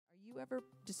ever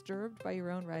disturbed by your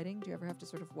own writing? Do you ever have to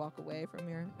sort of walk away from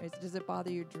does it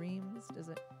bother your dreams? Does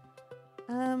it?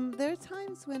 There are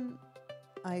times when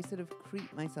I sort of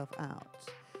creep myself out.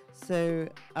 So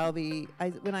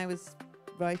when I was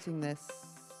writing this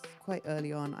quite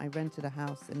early on, I rented a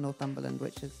house in Northumberland,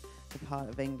 which is the part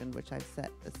of England which I've set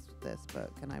this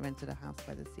book, and I rented a house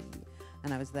by the sea,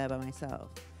 and I was there by myself.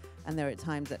 And there are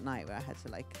times at night where I had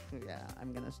to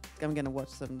I'm gonna watch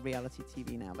some reality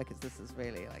TV now because this is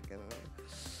really I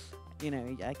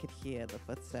could hear the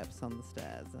footsteps on the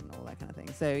stairs and all that kind of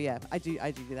thing. So yeah, I do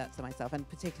that to myself, and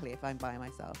particularly if I'm by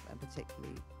myself, and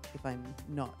particularly if I'm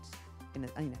not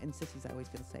in cities, I always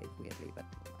feel safe, weirdly, but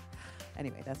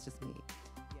anyway, that's just me.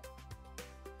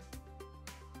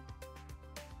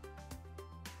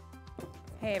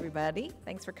 Hey everybody,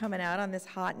 thanks for coming out on this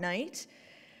hot night.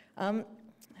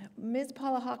 Ms.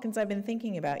 Paula Hawkins, I've been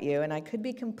thinking about you, and I could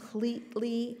be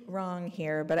completely wrong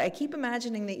here, but I keep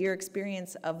imagining that your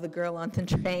experience of the girl on the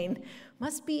train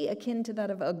must be akin to that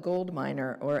of a gold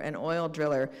miner or an oil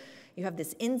driller. You have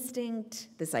this instinct,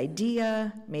 this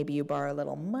idea, maybe you borrow a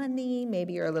little money,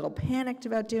 maybe you're a little panicked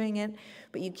about doing it,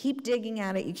 but you keep digging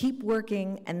at it, you keep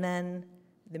working, and then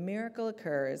the miracle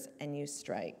occurs and you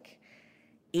strike.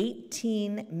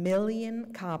 18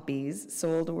 million copies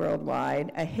sold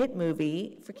worldwide, a hit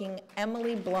movie, freaking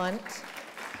Emily Blunt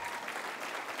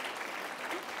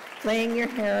playing your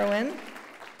heroine.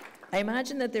 I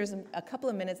imagine that there's a couple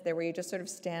of minutes there where you just sort of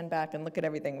stand back and look at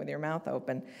everything with your mouth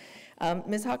open.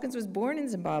 Ms. Hawkins was born in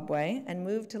Zimbabwe and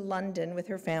moved to London with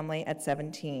her family at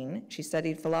 17. She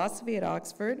studied philosophy at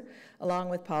Oxford, along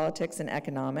with politics and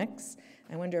economics.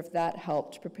 I wonder if that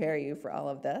helped prepare you for all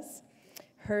of this.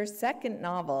 Her second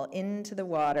novel, Into the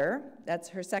Water, that's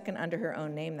her second under her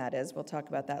own name, that is. We'll talk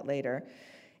about that later.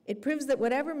 It proves that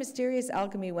whatever mysterious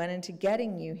alchemy went into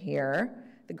getting you here,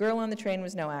 the girl on the train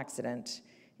was no accident.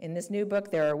 In this new book,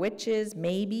 there are witches,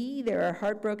 maybe. There are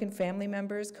heartbroken family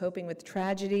members coping with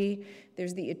tragedy.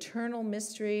 There's the eternal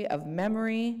mystery of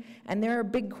memory. And there are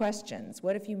big questions.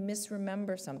 What if you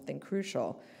misremember something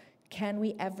crucial? Can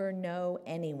we ever know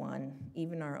anyone,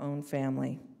 even our own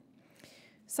family?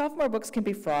 Sophomore books can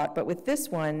be fraught, but with this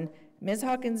one, Ms.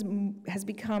 Hawkins has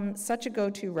become such a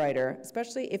go-to writer,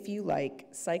 especially if you like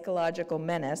psychological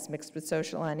menace mixed with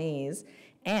social unease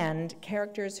and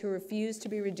characters who refuse to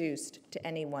be reduced to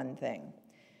any one thing.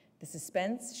 The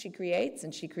suspense she creates,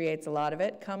 and she creates a lot of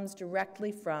it, comes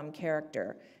directly from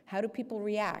character. How do people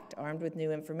react armed with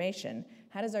new information?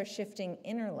 How does our shifting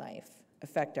inner life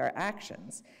affect our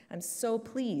actions? I'm so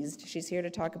pleased she's here to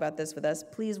talk about this with us.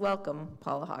 Please welcome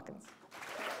Paula Hawkins.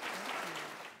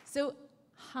 So,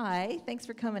 hi, thanks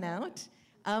for coming out.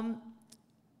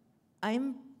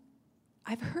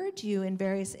 I've heard you in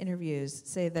various interviews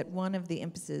say that one of the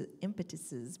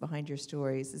impetuses behind your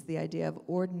stories is the idea of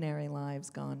ordinary lives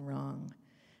gone wrong.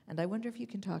 And I wonder if you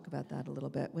can talk about that a little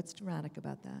bit. What's dramatic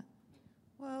about that?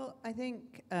 Well, I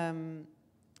think, those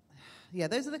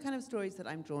are the kind of stories that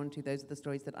I'm drawn to. Those are the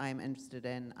stories that I'm interested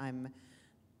in.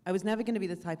 I was never going to be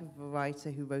the type of writer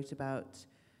who wrote about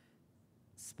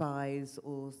spies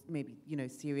or maybe,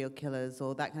 serial killers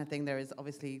or that kind of thing. There is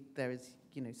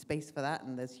space for that,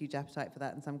 and there's huge appetite for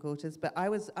that in some quarters. But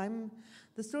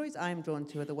the stories I'm drawn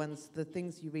to are the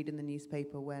things you read in the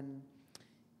newspaper when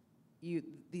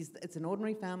it's an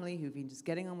ordinary family who've been just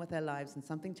getting on with their lives and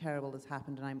something terrible has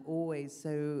happened, and I'm always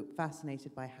so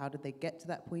fascinated by how did they get to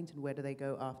that point and where do they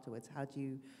go afterwards? How do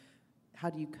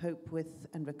you cope with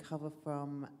and recover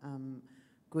from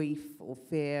grief or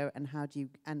fear, and how do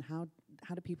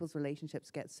people's relationships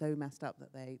get so messed up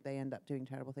that they end up doing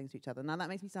terrible things to each other? Now, that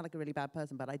makes me sound like a really bad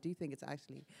person, but I do think it's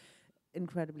actually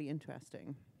incredibly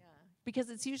interesting. Yeah, because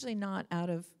it's usually not out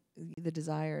of the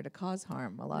desire to cause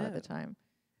harm a lot of the time.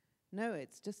 No,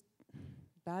 it's just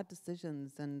bad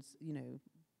decisions and,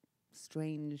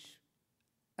 strange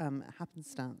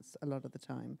happenstance a lot of the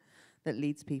time that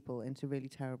leads people into really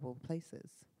terrible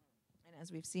places.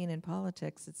 As we've seen in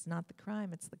politics, it's not the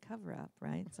crime, it's the cover-up,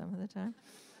 right, some of the time?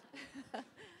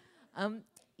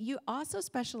 You also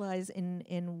specialize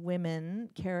in women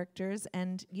characters,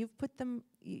 and you've put them,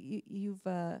 you've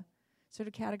sort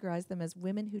of categorized them as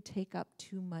women who take up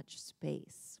too much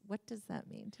space. What does that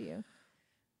mean to you?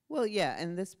 Well, yeah,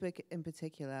 in this book in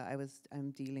particular,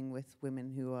 I'm dealing with women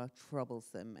who are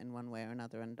troublesome in one way or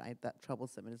another, and that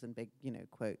troublesome is in big,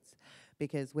 quotes,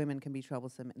 because women can be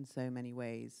troublesome in so many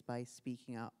ways, by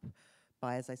speaking up,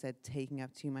 by, as I said, taking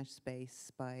up too much space,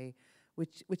 by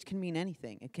which can mean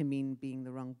anything. It can mean being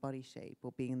the wrong body shape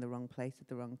or being in the wrong place at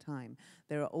the wrong time.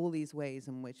 There are all these ways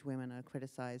in which women are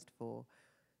criticized for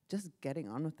just getting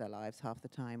on with their lives half the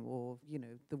time, or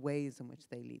the ways in which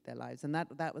they lead their lives, and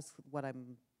that was what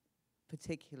I'm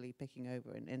particularly picking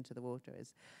over and Into the Water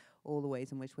is all the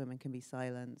ways in which women can be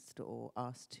silenced or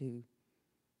asked to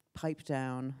pipe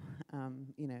down,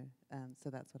 so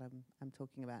that's what I'm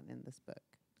talking about in this book.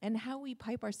 And how we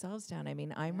pipe ourselves down. I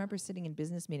mean, I remember sitting in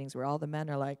business meetings where all the men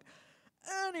are like,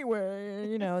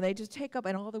 anyway, they just take up,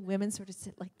 and all the women sort of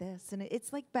sit like this, and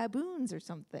it's like baboons or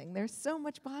something. There's so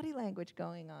much body language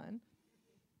going on.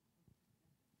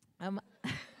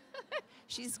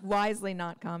 She's wisely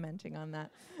not commenting on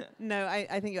that. No,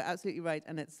 I think you're absolutely right,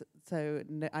 and it's so.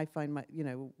 I find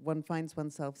one finds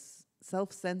oneself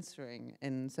self-censoring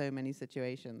in so many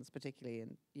situations, particularly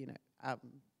in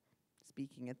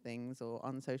speaking at things or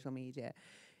on social media.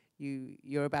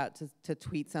 You're about to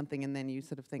tweet something, and then you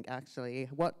sort of think, actually,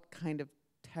 what kind of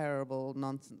terrible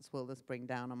nonsense will this bring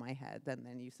down on my head? And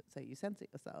then you censor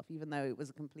yourself, even though it was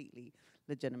a completely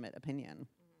legitimate opinion.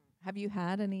 Have you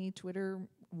had any Twitter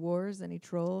wars, any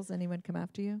trolls, anyone come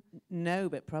after you? No,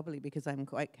 but probably because I'm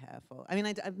quite careful. I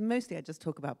mean, mostly I just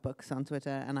talk about books on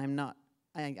Twitter, and I'm not.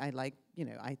 I like,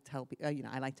 I tell people,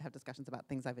 I like to have discussions about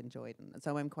things I've enjoyed, and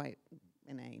so I'm quite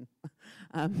inane.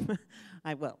 I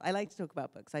like to talk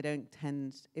about books. I don't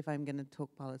tend, if I'm going to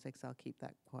talk politics, I'll keep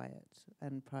that quiet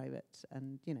and private.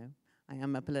 And I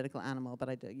am a political animal, but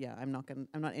I'm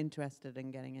not interested in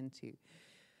getting into,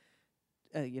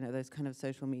 those kind of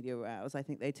social media rows. I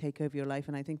think they take over your life,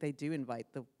 and I think they do invite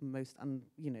the most,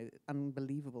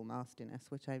 unbelievable nastiness,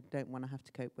 which I don't want to have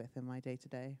to cope with in my day to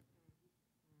day.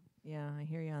 Yeah, I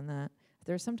hear you on that.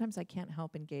 There's sometimes I can't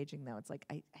help engaging, though. It's like,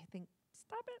 I think,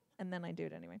 stop it, and then I do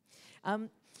it anyway.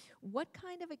 What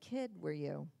kind of a kid were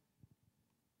you?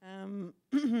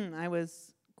 I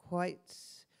was quite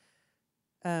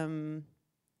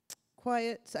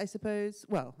quiet, I suppose.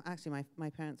 Well, actually, my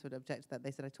parents would object to that. They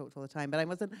said I talked all the time, but I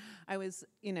wasn't. I was,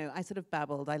 I sort of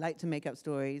babbled. I liked to make up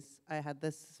stories. I had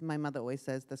this, my mother always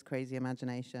says, this crazy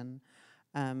imagination.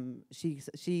 She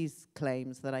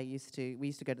claims that we used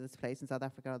to go to this place in South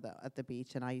Africa at the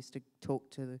beach, and I used to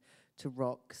talk to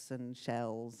rocks and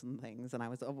shells and things, and I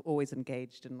was always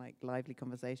engaged in like lively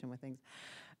conversation with things.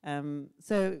 I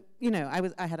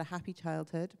had a happy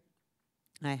childhood.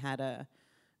 I had a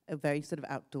very sort of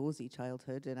outdoorsy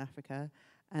childhood in Africa,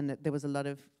 and there was a lot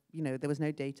of, there was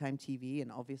no daytime TV,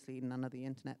 and obviously none of the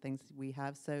internet things we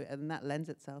have. So, and that lends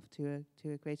itself to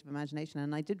a creative imagination.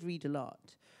 And I did read a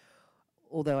lot,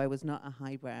 although I was not a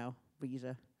highbrow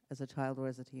reader as a child or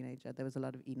as a teenager. There was a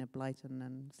lot of Enid Blyton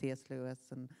and C.S. Lewis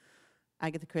and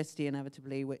Agatha Christie,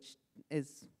 inevitably, which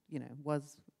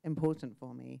was important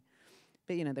for me.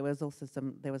 But, there was also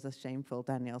there was a shameful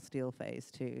Danielle Steele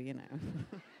phase too,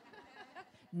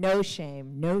 No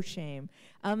shame, no shame.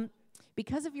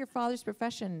 Because of your father's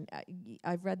profession,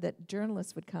 I've read that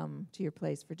journalists would come to your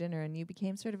place for dinner, and you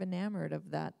became sort of enamored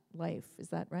of that life. Is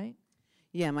that right?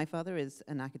 Yeah, my father is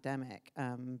an academic,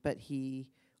 but he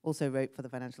also wrote for the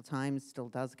Financial Times, still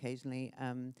does occasionally,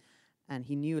 and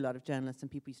he knew a lot of journalists,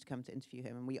 and people used to come to interview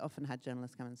him, and we often had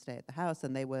journalists come and stay at the house,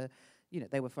 and they were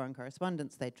foreign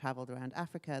correspondents. They'd traveled around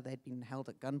Africa. They'd been held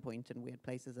at gunpoint in weird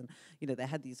places, and they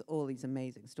had all these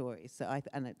amazing stories. So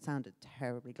and it sounded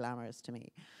terribly glamorous to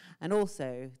me, and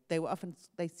also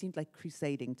they seemed like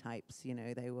crusading types.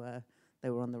 They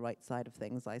were on the right side of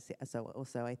things. I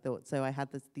had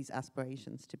these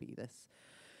aspirations to be this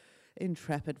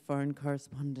intrepid foreign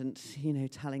correspondent,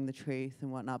 telling the truth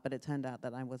and whatnot. But it turned out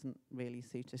that I wasn't really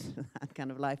suited to that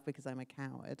kind of life because I'm a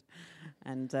coward,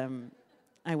 and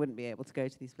I wouldn't be able to go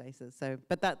to these places. So,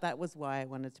 but that was why I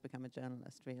wanted to become a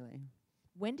journalist, really.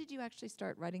 When did you actually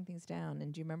start writing things down?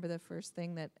 And do you remember the first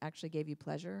thing that actually gave you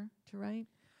pleasure to write?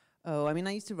 Oh, I mean,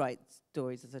 I used to write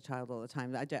stories as a child all the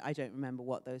time. I don't remember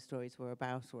what those stories were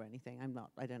about or anything.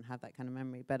 I don't have that kind of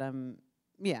memory. But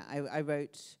I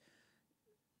wrote.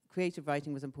 Creative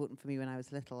writing was important for me when I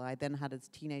was little. I then had a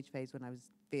teenage phase when I was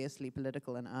fiercely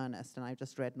political and earnest, and I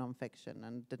just read nonfiction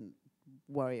and didn't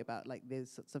worry about like those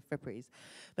sorts of fripperies.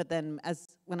 But then,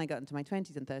 when I got into my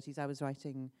 20s and 30s, I was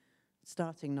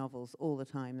starting novels all the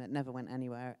time that never went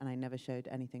anywhere, and I never showed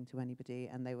anything to anybody,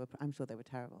 and I'm sure they were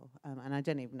terrible. And I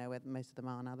don't even know where most of them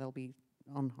are now. They'll be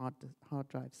on hard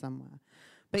drive somewhere.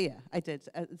 But yeah, I did.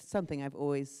 It's something I've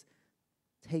always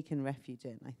taken refuge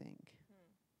in, I think.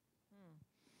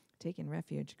 Taking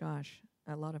refuge, gosh,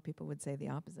 a lot of people would say the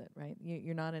opposite, right?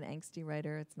 You're not an angsty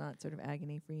writer. It's not sort of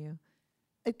agony for you.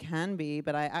 It can be,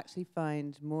 but I actually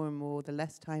find more and more the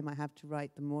less time I have to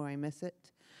write, the more I miss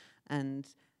it. And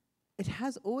it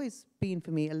has always been for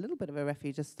me a little bit of a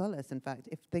refuge, a solace. In fact,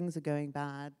 if things are going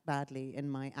badly in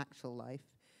my actual life,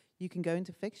 you can go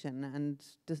into fiction and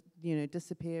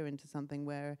disappear into something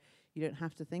where you don't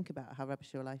have to think about how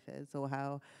rubbish your life is or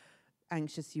how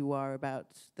anxious you are about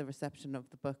the reception of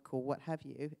the book or what have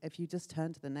you, if you just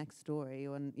turn to the next story,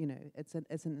 or, you know, it's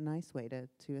a nice way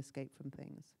to escape from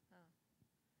things.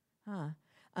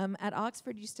 At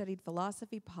Oxford, you studied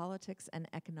philosophy, politics, and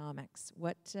economics.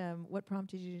 What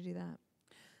prompted you to do that?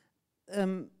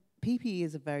 PP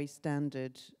is a very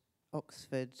standard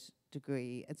Oxford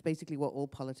degree. It's basically what all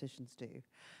politicians do.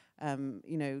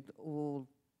 You know,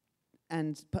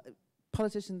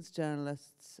 politicians,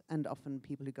 journalists, and often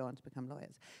people who go on to become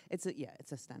lawyers. It's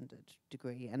a standard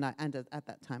degree. And at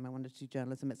that time, I wanted to do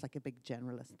journalism. It's like a big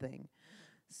generalist thing.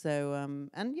 So,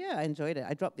 and yeah, I enjoyed it.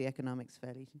 I dropped the economics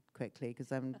fairly quickly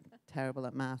because I'm terrible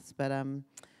at maths. But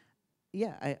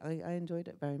yeah, I enjoyed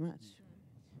it very much.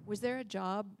 Was there a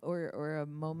job or a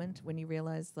moment when you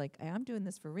realized, like, I'm doing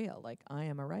this for real, like, I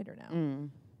am a writer now?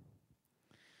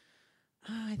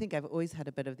 I think I've always had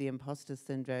a bit of the imposter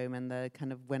syndrome and the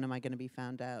kind of when am I going to be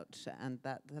found out, and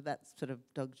that sort of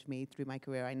dogged me through my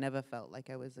career. I never felt like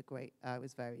I was a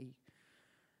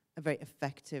very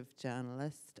effective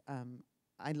journalist.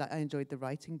 I enjoyed the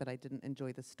writing, but I didn't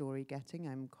enjoy the story getting.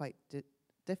 I'm quite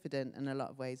diffident in a lot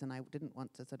of ways, and I didn't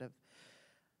want to sort of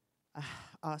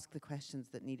ask the questions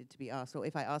that needed to be asked. Or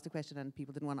if I asked a question and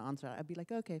people didn't want to answer it, I'd be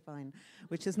like, okay, fine,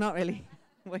 which is not really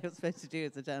what you're supposed to do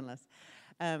as a journalist.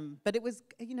 But it was,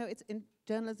 you know,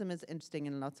 journalism is interesting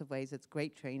in lots of ways. It's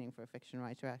great training for a fiction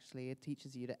writer, actually. It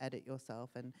teaches you to edit yourself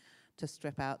and to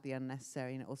strip out the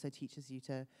unnecessary, and it also teaches you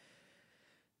to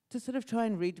sort of try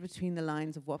and read between the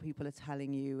lines of what people are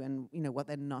telling you and, you know, what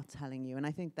they're not telling you. And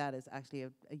I think that is actually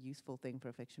a useful thing for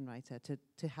a fiction writer,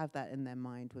 to have that in their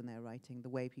mind when they're writing, the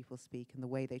way people speak and the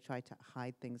way they try to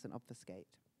hide things and obfuscate.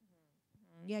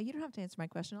 Yeah, you don't have to answer my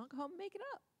question. I'll go home and make it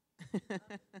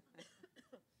up.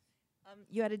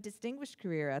 You had a distinguished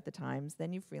career at the Times,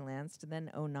 then you freelanced, and then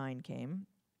 2009 came,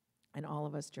 and all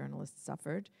of us journalists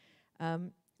suffered.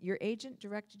 Your agent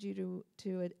directed you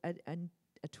to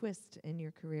a twist in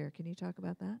your career. Can you talk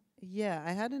about that? Yeah,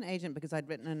 I had an agent because I'd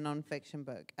written a non-fiction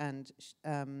book, and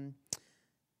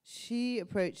she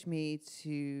approached me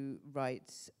to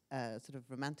write a sort of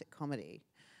romantic comedy,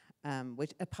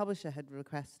 which a publisher had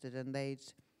requested, and they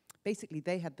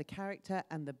had the character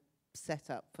and the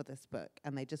setup for this book,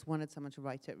 and they just wanted someone to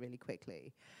write it really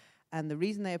quickly. And the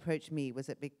reason they approached me was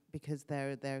because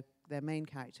their main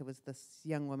character was this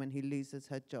young woman who loses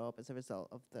her job as a result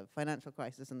of the financial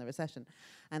crisis and the recession.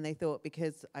 And they thought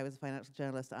because I was a financial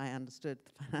journalist, I understood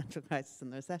the financial crisis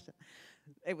and the recession.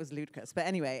 It was ludicrous. But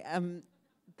anyway,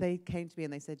 they came to me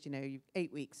and they said, you know, you've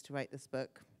 8 weeks to write this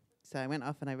book. So I went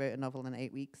off and I wrote a novel in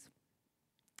 8 weeks.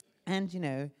 And, you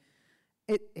know,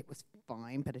 it was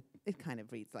fine, but it kind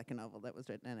of reads like a novel that was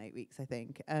written in 8 weeks, I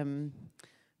think.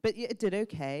 But it did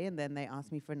okay, and then they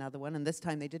asked me for another one, and this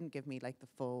time they didn't give me like the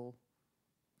full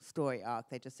story arc.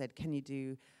 They just said, can you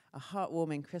do a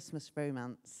heartwarming Christmas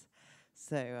romance?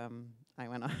 So I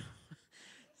went off.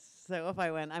 So off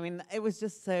I went. I mean, it was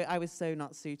just I was so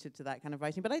not suited to that kind of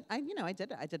writing. But I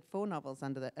did it. I did 4 novels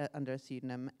under a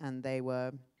pseudonym, and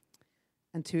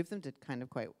 2 of them did kind of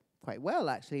quite well,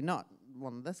 actually. Not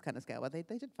one of this kind of scale, but they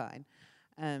did fine.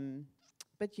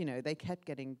 But, you know, they kept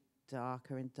getting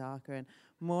darker and darker, and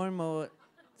more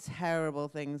terrible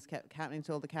things kept happening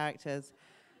to all the characters.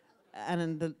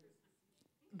 And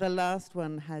the last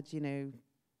one had, you know,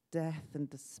 death and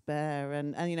despair,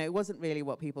 and you know, it wasn't really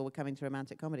what people were coming to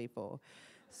romantic comedy for.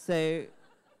 So,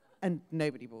 and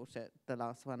nobody bought it, the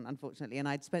last one, unfortunately. And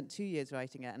I'd spent 2 years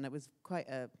writing it, and it was quite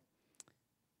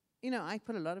you know, I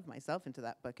put a lot of myself into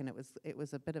that book, and it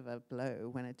was a bit of a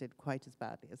blow when it did quite as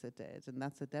badly as it did, and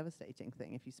that's a devastating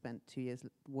thing if you spent 2 years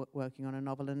working on a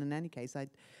novel. And in any case, I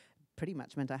pretty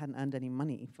much meant I hadn't earned any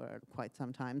money for quite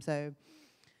some time. So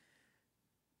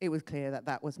it was clear that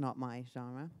that was not my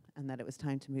genre, and that it was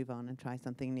time to move on and try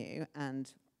something new.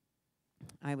 And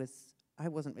I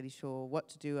wasn't really sure what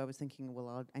to do. I was thinking,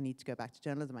 well, I need to go back to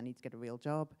journalism. I need to get a real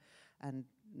job. And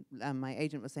my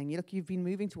agent was saying, look, you've been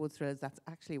moving towards thrillers. That's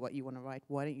actually what you want to write.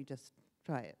 Why don't you just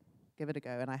try it? Give it a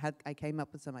go. And I came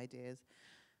up with some ideas.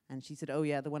 And she said, oh,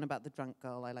 yeah, the one about the drunk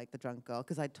girl. I like the drunk girl.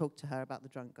 Because I'd talked to her about the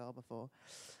drunk girl before.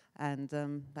 And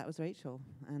that was Rachel.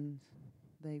 And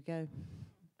there you go.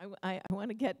 I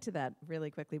want to get to that really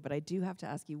quickly, but I do have to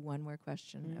ask you one more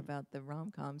question about the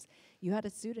rom-coms. You had a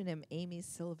pseudonym, Amy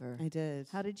Silver. I did.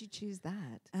 How did you choose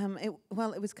that? It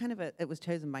was kind of it was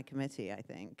chosen by committee, I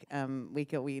think. We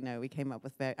came up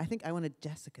with I think I wanted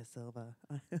Jessica Silver.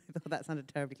 I thought that sounded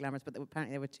terribly glamorous, but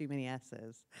apparently there were too many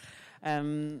S's.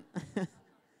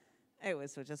 It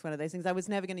was just one of those things. I was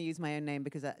never going to use my own name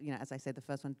because, you know, as I said, the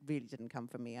first one really didn't come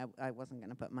from me. I wasn't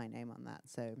going to put my name on that.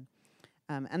 So,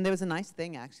 and there was a nice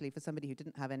thing, actually, for somebody who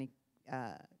didn't have any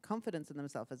confidence in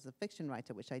themselves as a fiction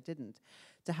writer, which I didn't,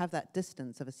 to have that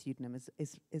distance of a pseudonym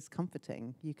is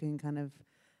comforting. You can kind of,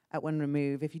 at one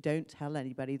remove, if you don't tell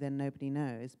anybody, then nobody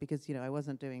knows, because, I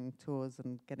wasn't doing tours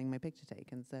and getting my picture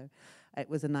taken. So it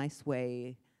was a nice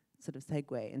way, sort of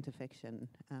segue into fiction.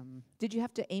 Did you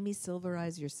have to Amy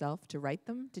Silverize yourself to write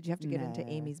them? Did you have to get into No.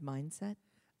 Amy's mindset?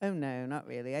 Oh no, not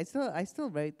really. I still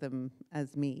wrote them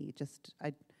as me. Just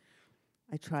I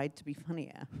tried to be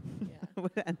funnier,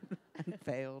 and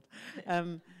failed.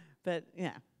 But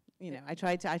yeah, I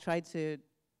tried to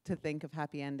think of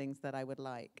happy endings that I would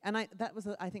like, and I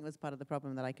think was part of the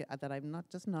problem, that I'm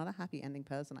not a happy ending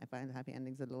person. I find happy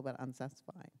endings a little bit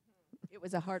unsatisfying. It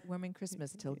was a heartwarming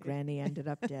Christmas till Granny ended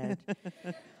up dead.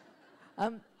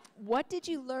 What did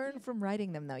you learn from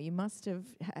writing them, though? You must have,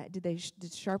 did they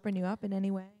sharpen you up in any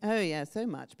way? Oh yeah, so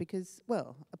much, because,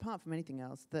 well, apart from anything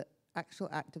else, the actual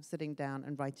act of sitting down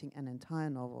and writing an entire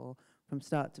novel from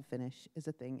start to finish is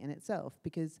a thing in itself,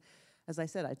 because, as I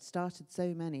said, I'd started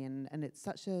so many, and it's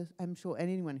such a, I'm sure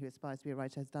anyone who aspires to be a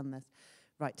writer has done this,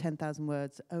 write 10,000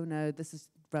 words, oh no, this is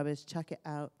rubbish, chuck it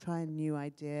out, try a new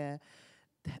idea,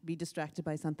 be distracted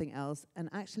by something else, and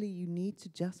actually you need to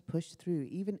just push through,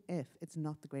 even if it's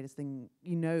not the greatest thing,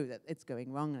 that it's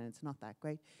going wrong and it's not that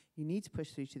great. You need to push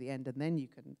through to the end, and then you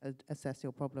can assess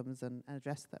your problems and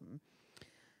address them.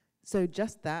 So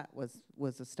just that was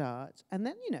a start. And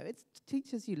then, it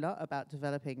teaches you a lot about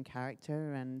developing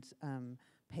character and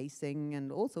pacing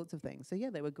and all sorts of things. So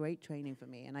yeah, they were great training for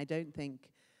me, and I don't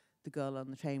think The Girl on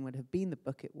the Train would have been the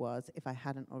book it was if I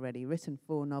hadn't already written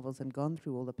 4 novels and gone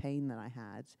through all the pain that I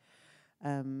had.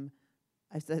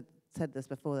 I said this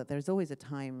before, that there's always a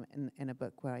time in a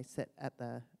book where I sit at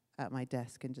my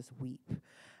desk and just weep.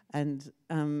 And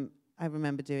I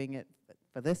remember doing it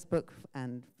for this book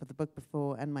and for the book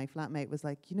before, and my flatmate was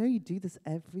like, you do this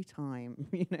every time,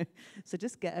 so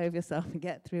just get over yourself and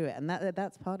get through it. And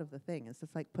that's part of the thing. It's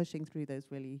just like pushing through those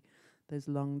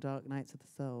long, dark nights of the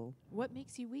soul. What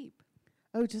makes you weep?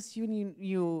 Oh, just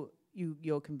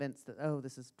you're convinced that, oh,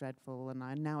 this is dreadful, and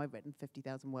now I've written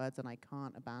 50,000 words and I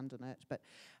can't abandon it,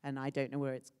 and I don't know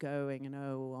where it's going, and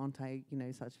oh, aren't I,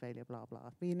 such failure, blah,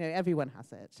 blah. But, everyone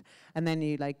has it. And then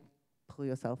you, pull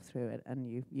yourself through it, and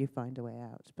you find a way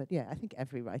out. But yeah, I think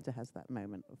every writer has that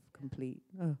moment of complete,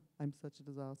 oh, I'm such a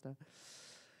disaster.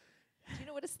 Do you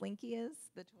know what a slinky is?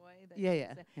 The toy?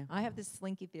 Yeah. I have this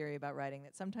slinky theory about writing,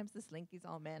 that sometimes the slinky's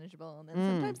all manageable, and then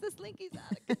sometimes the slinky's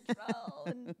out of control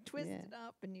and twisted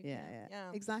up, and you can't.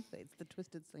 Exactly. It's the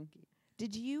twisted slinky.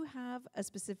 Did you have a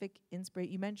specific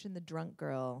inspiration? You mentioned the drunk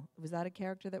girl. Was that a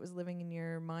character that was living in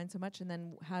your mind so much? And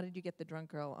then how did you get the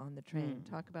drunk girl on the train?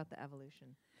 Talk about the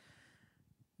evolution.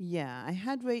 Yeah, I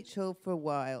had Rachel for a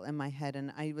while in my head,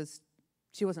 and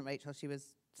she wasn't Rachel, she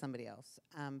was somebody else.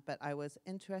 But I was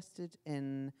interested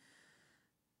in,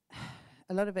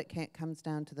 a lot of it comes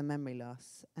down to the memory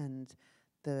loss and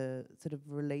the sort of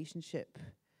relationship,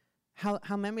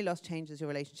 how memory loss changes your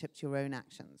relationship to your own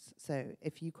actions. So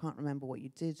if you can't remember what you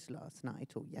did last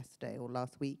night or yesterday or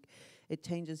last week, it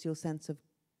changes your sense of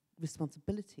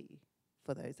responsibility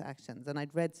for those actions. And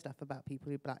I'd read stuff about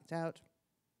people who blacked out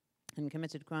and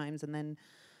committed crimes and then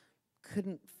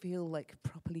couldn't feel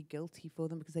properly guilty for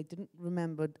them because they didn't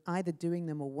remember either doing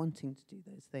them or wanting to do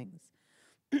those things.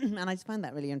 And I just find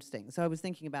that really interesting. So I was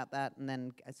thinking about that, and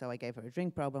then so I gave her a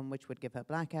drink problem, which would give her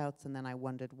blackouts, and then I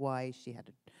wondered why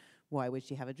would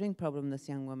she have a drink problem, this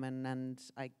young woman, and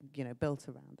I built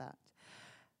around that.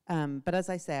 But as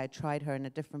I say, I tried her in a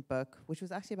different book, which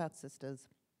was actually about sisters.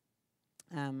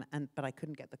 But I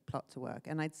couldn't get the plot to work.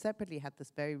 And I'd separately had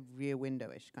this very Rear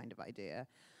Window-ish kind of idea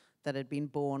that had been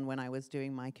born when I was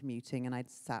doing my commuting, and I'd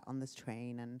sat on this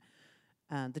train, and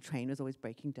the train was always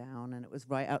breaking down, and it was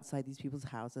right outside these people's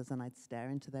houses, and I'd stare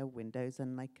into their windows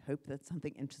and hope that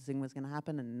something interesting was going to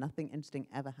happen, and nothing interesting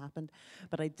ever happened.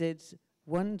 But I did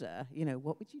wonder,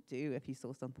 what would you do if you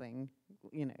saw something,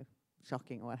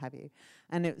 shocking or what have you?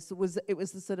 And it was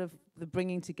the sort of the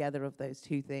bringing together of those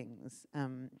two things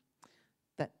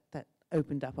that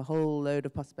opened up a whole load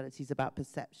of possibilities about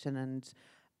perception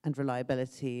and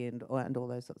reliability and all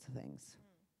those sorts of things.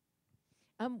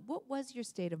 What was your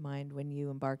state of mind when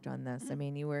you embarked on this? I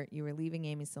mean, you were leaving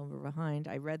Amy Silver behind.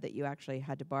 I read that you actually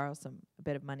had to borrow a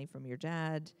bit of money from your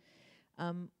dad.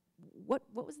 What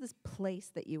was this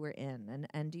place that you were in,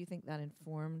 and do you think that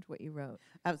informed what you wrote?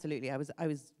 Absolutely, I was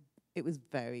at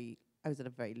a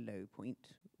very low point,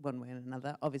 one way or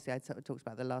another. Obviously, I'd sort of talked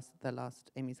about the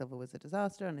last Amy Silver was a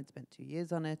disaster, and I'd spent 2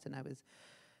 years on it, and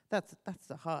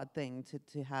that's a hard thing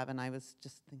to have, and I was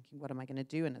just thinking, what am I going to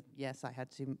do? And yes, I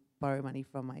had to borrow money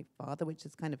from my father, which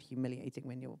is kind of humiliating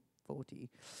when you're 40.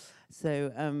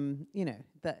 So, you know,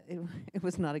 that it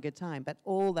was not a good time. But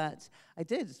all that I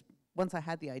did, once I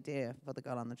had the idea for the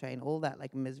Girl on the Train, all that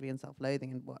like misery and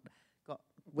self-loathing and what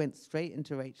went straight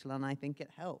into Rachel, and I think it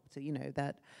helped, you know,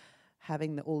 that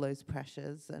having all those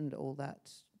pressures and all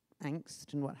that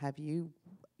angst and what have you,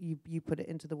 you put it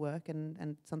into the work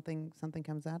and something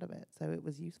comes out of it. So it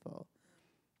was useful.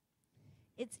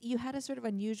 You had a sort of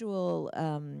unusual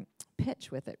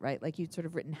pitch with it, right? Like you'd sort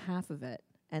of written half of it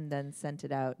and then sent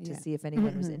it out to see if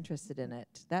anyone was interested in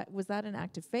it. Was that an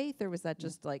act of faith, or was that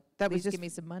just like, please give me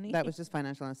some money? That was just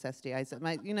financial necessity. I said,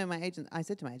 my agent, I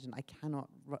said to my agent, I cannot,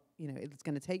 it's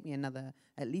going to take me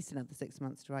at least another 6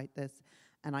 months to write this,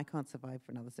 and I can't survive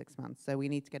for another 6 months. So we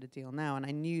need to get a deal now. And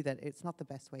I knew that it's not the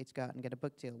best way to go out and get a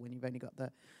book deal when you've only got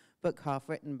the book half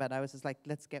written. But I was just like,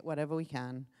 let's get whatever we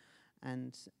can,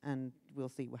 and we'll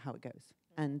see how it goes.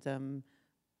 And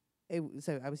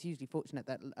so I was hugely fortunate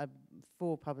that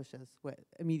 4 publishers were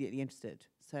immediately interested.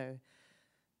 So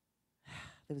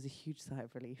there was a huge sigh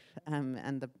of relief. And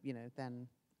then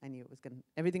I knew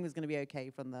everything was going to be okay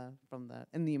from the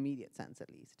in the immediate sense, at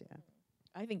least. Yeah.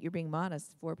 I think you're being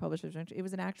modest. 4 publishers. It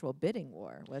was an actual bidding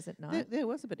war, was it not? There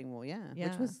was a bidding war, yeah.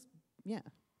 Which was,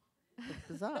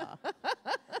 bizarre.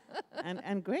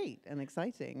 and great and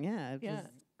exciting, yeah.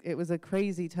 It was a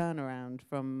crazy turnaround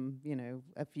from,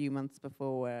 a few months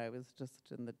before where I was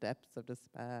just in the depths of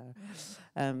despair.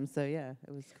 So, yeah,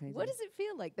 it was crazy. What does it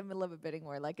feel like, the middle of a bidding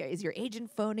war? Like, is your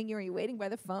agent phoning you? Are you waiting by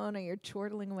the phone? Are you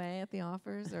chortling away at the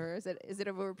offers? Or is it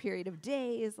over a period of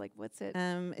days? Like, what's it?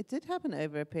 It did happen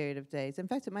over a period of days. In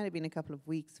fact, it might have been a couple of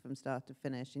weeks from start to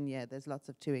finish. And, there's lots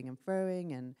of toing and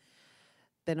froing, and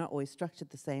they're not always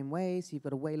structured the same way. So you've got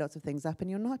to weigh lots of things up.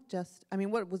 And you're not just... I mean,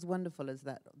 what was wonderful is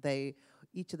that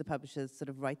each of the publishers sort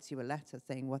of writes you a letter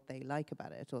saying what they like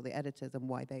about it, or the editors, and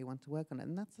why they want to work on it.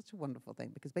 And that's such a wonderful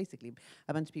thing, because basically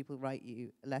a bunch of people write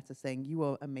you a letter saying you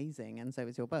are amazing and so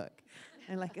is your book.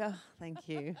 And like, oh, thank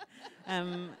you.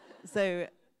 So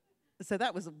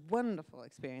that was a wonderful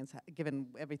experience, given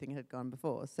everything had gone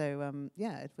before. So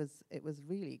it was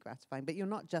really gratifying. But you're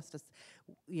not just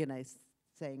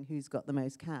saying who's got the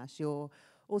most cash. You're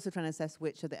also trying to assess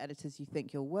which of the editors you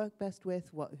think you'll work best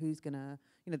with, who's gonna,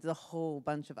 there's a whole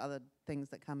bunch of other things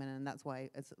that come in, and that's why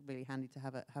it's really handy to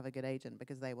have a good agent,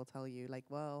 because they will tell you, like,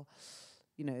 well,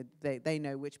 they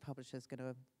know which publisher's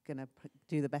gonna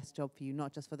do the best job for you,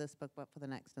 not just for this book, but for the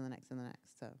next and the next and the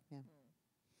next. So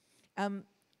yeah.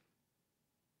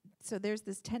 So there's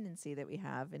this tendency that we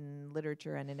have in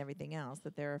literature and in everything else,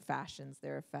 that there are fashions,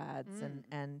 there are fads,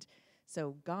 and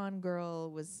so Gone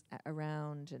Girl was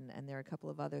around, and there are a couple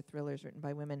of other thrillers written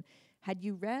by women. Had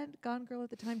you read Gone Girl at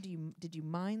the time? Did you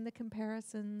mind the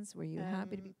comparisons? Were you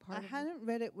happy to be part of it? I hadn't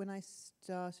read it when I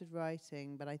started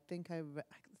writing, but I think so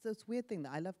it's a weird thing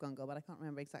that I love Gone Girl, but I can't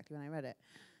remember exactly when I read it.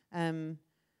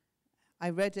 I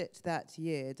read it that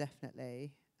year,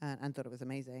 definitely, and thought it was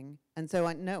amazing. And so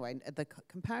the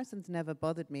comparisons never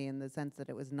bothered me, in the sense that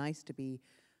it was nice to be,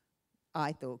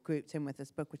 I thought, grouped in with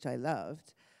this book, which I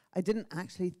loved. I didn't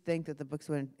actually think that the books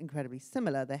were incredibly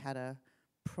similar. They had a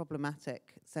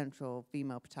problematic central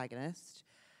female protagonist,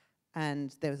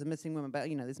 and there was a missing woman, but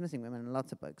there's missing women in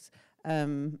lots of books.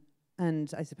 And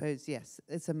I suppose, yes,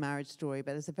 it's a marriage story,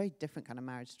 but it's a very different kind of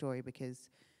marriage story, because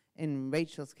in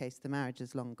Rachel's case, the marriage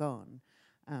is long gone.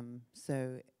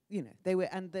 So, they were,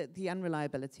 and the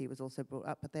unreliability was also brought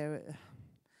up, but they're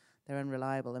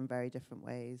unreliable in very different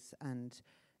ways. And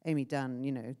Amy Dunn,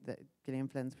 Gillian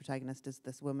Flynn's protagonist, is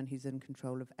this woman who's in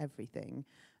control of everything,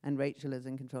 and Rachel is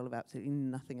in control of absolutely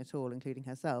nothing at all, including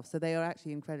herself. So they are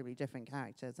actually incredibly different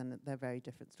characters, and they're very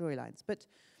different storylines. But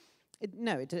it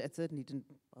certainly didn't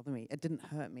bother me. It didn't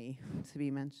hurt me to be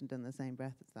mentioned in the same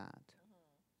breath as that.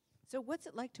 So what's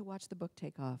it like to watch the book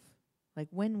take off? Like,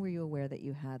 when were you aware that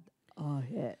you had a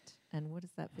hit, and what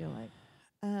does that feel like?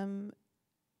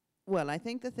 Well, I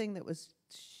think the thing that was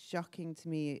shocking to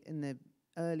me in the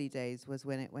early days was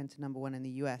when it went to #1 in the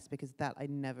US, because that I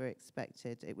never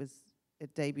expected.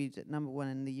 It debuted at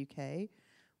 #1 in the UK,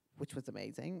 which was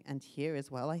amazing, and here as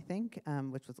well, I think,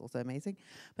 which was also amazing.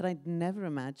 But I'd never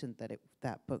imagined that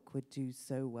that book would do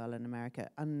so well in America.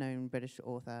 Unknown British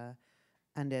author,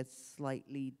 and a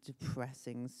slightly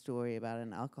depressing story about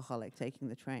an alcoholic taking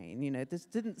the train. This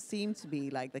didn't seem to be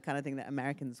like the kind of thing that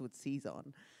Americans would seize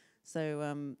on.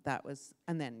 So that was,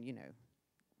 and then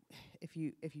if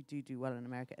you do well in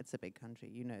America, it's a big country.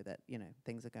 That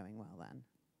things are going well then.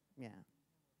 Yeah.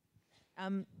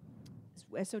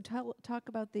 So talk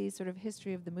about the sort of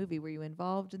history of the movie. Were you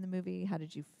involved in the movie? How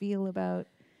did you feel about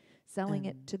selling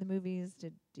it to the movies?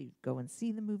 Did you go and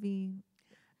see the movie?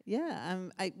 Yeah.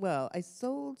 I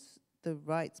sold the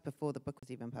rights before the book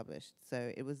was even published.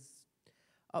 So it was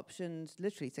optioned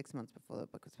literally 6 months before the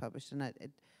book was published, and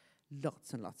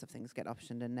lots and lots of things get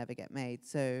optioned and never get made.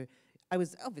 So I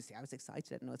was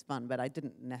excited and it was fun, but I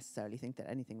didn't necessarily think that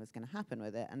anything was going to happen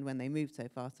with it. And when they moved so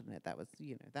fast on it, that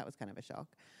was kind of a shock.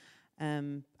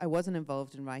 I wasn't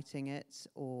involved in writing it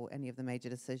or any of the major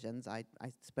decisions. I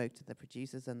spoke to the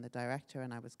producers and the director,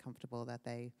 and I was comfortable that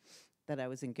I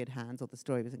was in good hands, or the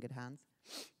story was in good hands.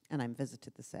 And I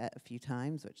visited the set a few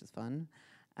times, which was fun.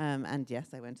 And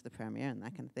yes, I went to the premiere and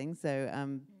that kind of thing. So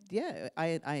yeah,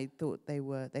 I thought they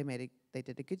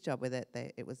did a good job with it.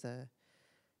 It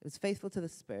was faithful to the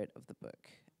spirit of the book,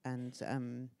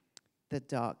 and the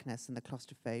darkness and the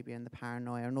claustrophobia and the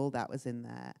paranoia and all that was in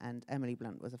there. And Emily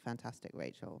Blunt was a fantastic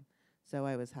Rachel, so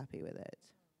I was happy with it.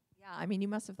 Yeah, I mean, you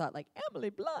must have thought, like, Emily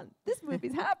Blunt, this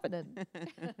movie's happening.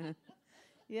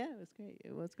 Yeah, it was great.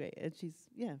 It was great, and she's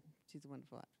a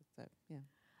wonderful actress. So yeah.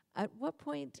 At what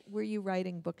point were you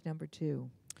writing book number 2?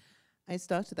 I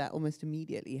started that almost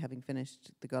immediately, having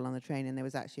finished The Girl on the Train, and there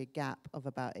was actually a gap of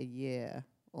about a year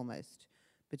almost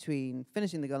between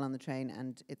finishing The Girl on the Train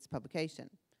and its publication.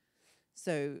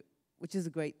 So, which is a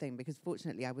great thing, because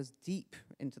fortunately I was deep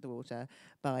into the water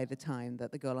by the time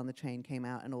that The Girl on the Train came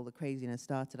out and all the craziness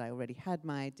started. I already had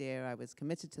my idea. I was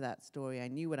committed to that story. I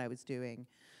knew what I was doing,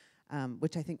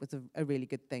 which I think was a really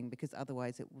good thing, because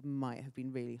otherwise it might have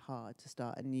been really hard to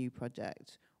start a new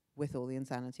project with all the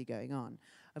insanity going on.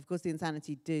 Of course, the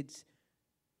insanity did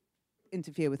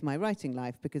interfere with my writing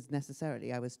life, because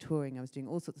necessarily I was touring, I was doing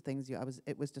all sorts of things.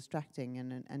 It was distracting,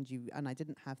 and I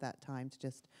didn't have that time to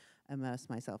just immerse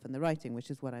myself in the writing, which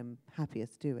is what I'm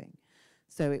happiest doing.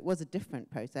 So it was a different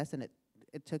process, and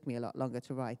it took me a lot longer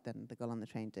to write than The Girl on the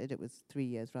Train did. It was 3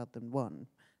 years rather than 1,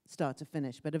 start to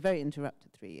finish, but a very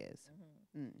interrupted 3 years.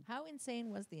 How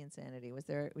insane was the insanity?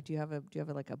 Do you have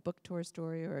a book tour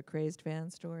story or a crazed fan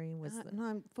story? No,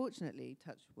 unfortunately,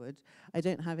 touch wood, I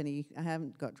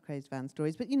haven't got crazed fan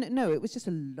stories, but no, it was just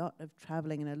a lot of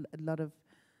traveling and a lot of,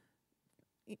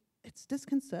 it's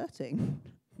disconcerting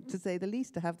to say the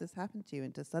least, to have this happen to you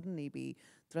and to suddenly be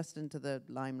thrust into the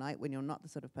limelight when you're not the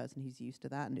sort of person who's used to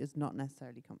that and is not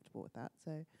necessarily comfortable with that.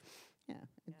 So yeah,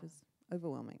 it was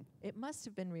overwhelming. It must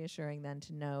have been reassuring then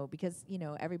to know, because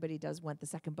everybody does want the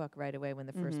second book right away when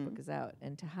the first book is out,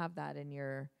 and to have that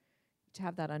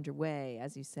underway,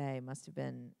 as you say, must have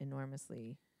been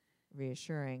enormously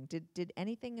reassuring. Did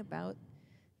anything about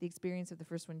the experience of the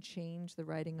first one change the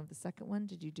writing of the second one?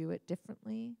 Did you do it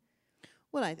differently?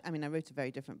 Well, I mean, I wrote a very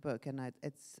different book, and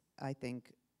I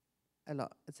think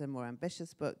it's a more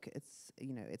ambitious book.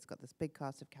 It's got this big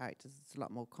cast of characters. It's a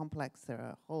lot more complex. There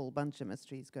are a whole bunch of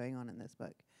mysteries going on in this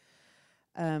book.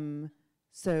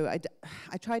 So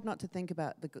I tried not to think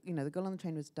about The Girl on the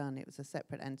Train was done. It was a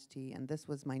separate entity, and this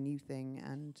was my new thing.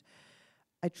 And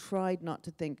I tried not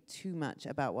to think too much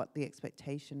about what the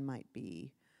expectation might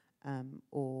be,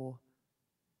 or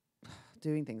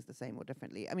doing things the same or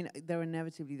differently. I mean, there are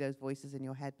inevitably those voices in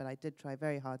your head, but I did try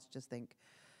very hard to just think,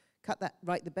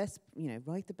 write the best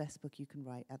book you can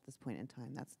write at this point in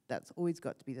time. That's always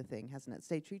got to be the thing, hasn't it?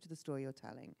 Stay true to the story you're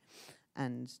telling,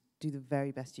 and do the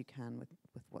very best you can with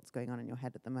what's going on in your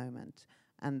head at the moment.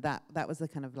 And that was the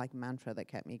kind of like mantra that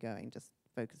kept me going. Just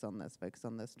focus on this,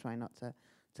 try not to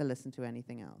listen to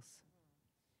anything else.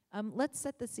 Let's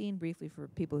set the scene briefly for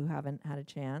people who haven't had a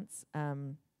chance.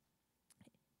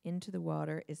 Into the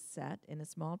Water is set in a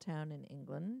small town in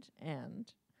England,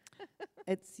 and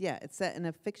It's set in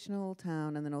a fictional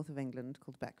town in the north of England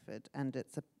called Beckford, and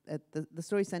the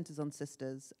story centers on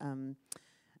sisters,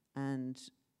 and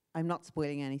I'm not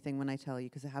spoiling anything when I tell you,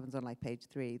 because it happens on like page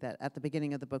 3, that at the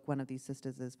beginning of the book, one of these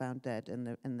sisters is found dead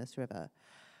in this river,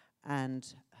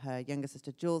 and her younger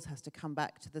sister Jules has to come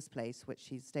back to this place, which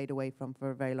she's stayed away from for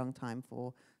a very long time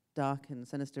for dark and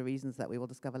sinister reasons that we will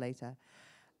discover later.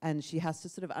 And she has to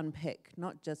sort of unpick,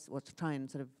 try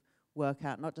and sort of work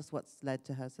out not just what's led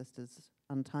to her sister's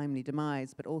untimely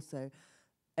demise, but also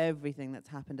everything that's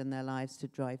happened in their lives to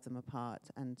drive them apart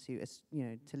and to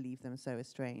leave them so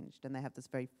estranged. And they have this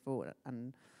very fraught,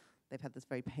 and they've had this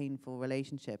very painful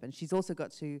relationship. And she's also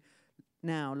got to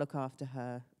now look after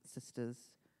her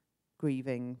sister's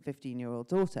grieving 15-year-old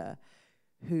daughter,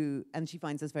 and she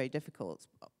finds this very difficult,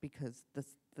 because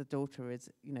the daughter is,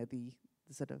 the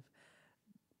sort of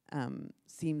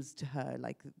seems to her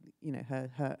like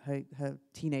her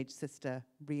teenage sister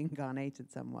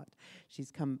reincarnated somewhat.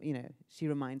 She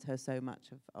reminds her so much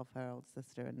of her old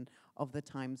sister and of the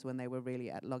times when they were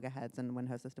really at loggerheads and when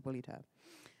her sister bullied her.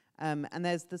 And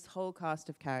there's this whole cast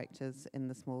of characters in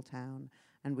the small town,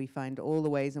 and we find all the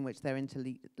ways in which they're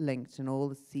interlinked and all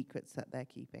the secrets that they're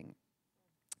keeping.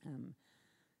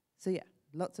 So yeah,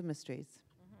 lots of mysteries.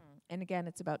 And again,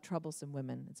 it's about troublesome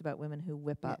women. It's about women who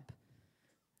whip up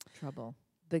trouble.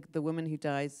 The woman who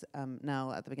dies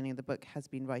now at the beginning of the book has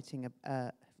been writing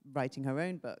writing her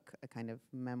own book, a kind of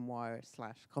memoir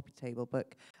 / coffee table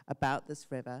book about this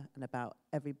river and about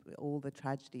all the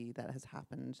tragedy that has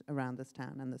happened around this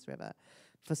town and this river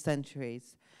for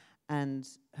centuries. And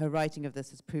her writing of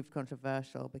this has proved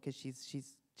controversial because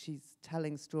she's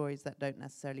telling stories that don't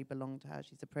necessarily belong to her.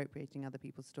 She's appropriating other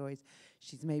people's stories.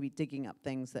 She's maybe digging up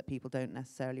things that people don't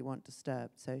necessarily want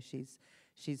disturbed. So she's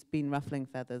been ruffling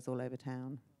feathers all over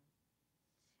town.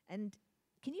 And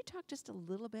can you talk just a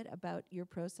little bit about your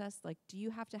process? Like, do you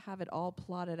have to have it all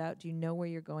plotted out? Do you know where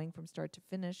you're going from start to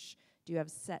finish? Do you have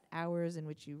set hours in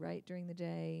which you write during the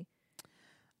day?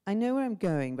 I know where I'm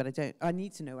going, but I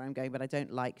need to know where I'm going, but I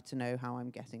don't like to know how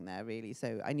I'm getting there, really.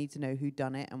 So I need to know who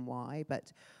done it and why.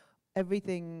 But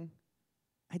everything,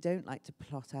 I don't like to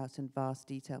plot out in vast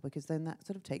detail because then that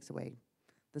sort of takes away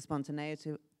the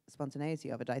spontaneity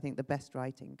of it. I think the best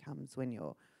writing comes when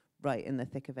you're right in the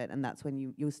thick of it, and that's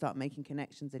when you'll start making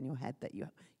connections in your head that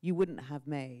you wouldn't have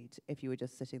made if you were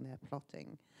just sitting there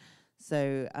plotting.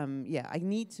 So I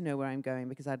need to know where I'm going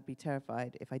because I'd be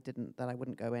terrified if I didn't, that I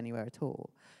wouldn't go anywhere at all.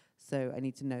 So I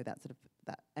need to know that sort of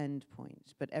that end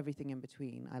point, but everything in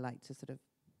between I like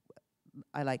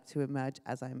to emerge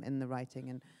as I'm in the writing.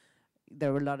 And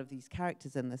there were a lot of these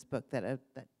characters in this book that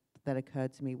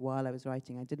occurred to me while I was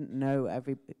writing. I didn't know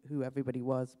who everybody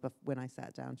was when I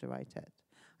sat down to write it.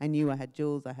 I knew I had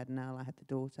Jules, I had Nell, I had the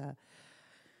daughter.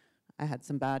 I had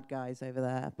some bad guys over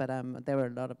there, but there were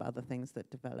a lot of other things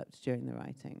that developed during the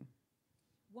writing.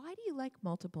 Why do you like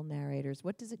multiple narrators?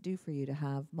 What does it do for you to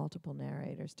have multiple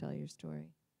narrators tell your story?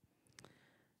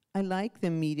 I like the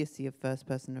immediacy of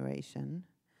first-person narration,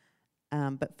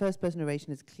 but first-person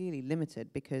narration is clearly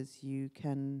limited because you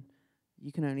can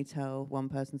only tell one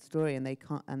person's story, and they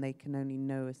can only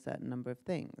know a certain number of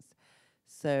things.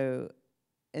 So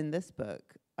in this book,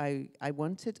 I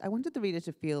wanted the reader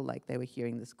to feel like they were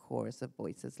hearing this chorus of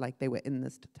voices, like they were in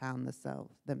this town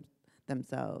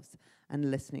themselves, and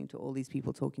listening to all these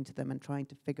people talking to them and trying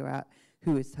to figure out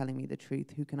who is telling me the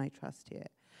truth, who can I trust here.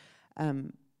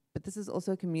 But this is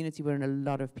also a community where a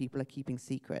lot of people are keeping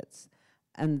secrets,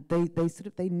 and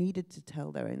they needed to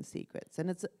tell their own secrets, and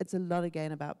it's a lot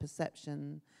again about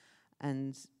perception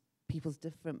and people's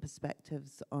different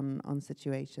perspectives on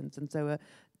situations, and so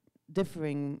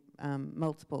differing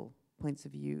multiple points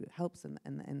of view helps in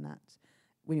that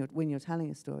when you're telling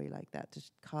a story like that, to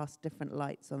cast different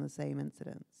lights on the same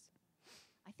incidents.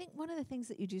 I think one of the things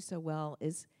that you do so well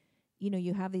is,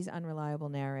 you have these unreliable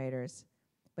narrators,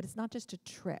 but it's not just a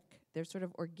trick. They're sort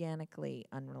of organically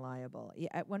unreliable.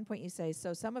 At one point you say,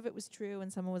 so some of it was true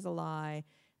and some of it was a lie,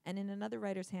 and in another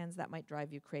writer's hands that might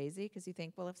drive you crazy because you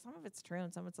think, well, if some of it's true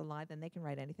and some of it's a lie, then they can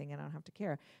write anything and I don't have to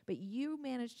care. But you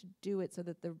managed to do it so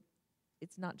that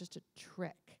it's not just a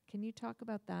trick. Can you talk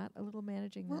about that a little,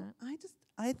 managing that?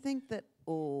 I think that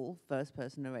all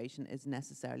first-person narration is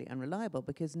necessarily unreliable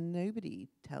because nobody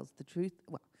tells the truth.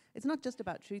 Well, it's not just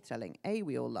about truth-telling.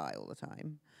 We all lie all the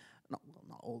time. Not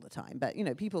all the time, but,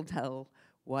 people tell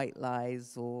white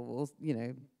lies or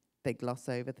they gloss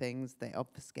over things, they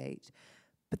obfuscate.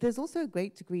 But there's also a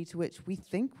great degree to which we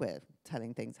think we're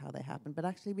telling things how they happened, but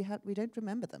actually we don't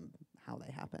remember them how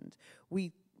they happened.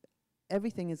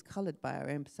 Everything is colored by our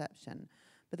own perception.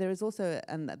 But there is also,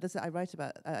 and this I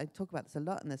talk about this a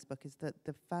lot in this book, is that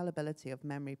the fallibility of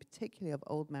memory, particularly of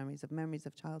old memories, of memories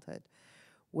of childhood,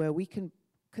 where we could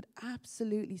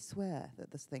absolutely swear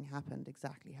that this thing happened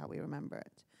exactly how we remember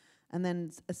it. And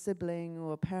then a sibling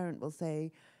or a parent will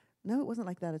say, no, it wasn't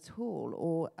like that at all.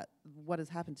 Or what has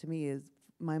happened to me is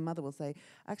my mother will say,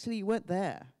 actually, you weren't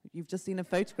there. You've just seen a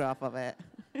photograph of it.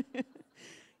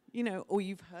 Or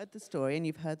you've heard the story, and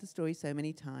you've heard the story so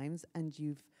many times, and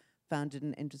you've found it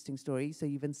an interesting story, so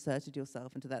you've inserted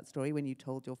yourself into that story. When you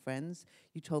told your friends,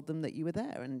 you told them that you were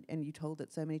there, and you told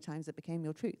it so many times it became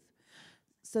your truth.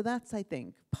 So that's, I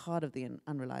think, part of the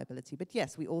unreliability. But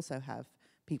yes, we also have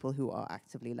people who are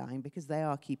actively lying because they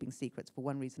are keeping secrets for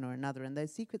one reason or another, and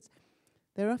those secrets,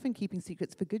 they're often keeping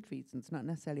secrets for good reasons, not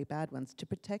necessarily bad ones, to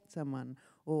protect someone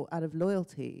or out of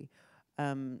loyalty.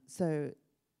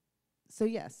 So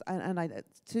yes, and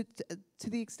to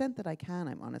the extent that I can,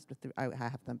 I'm honest with I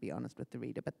have them be honest with the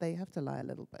reader, but they have to lie a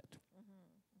little bit.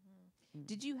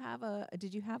 Did you have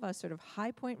a sort of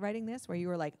high point writing this where you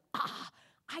were like,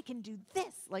 I can do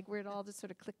this, like where it all just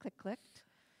sort of clicked?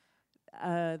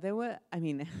 There were,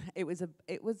 it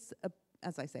was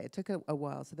as I say, it took a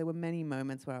while. So there were many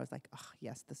moments where I was like,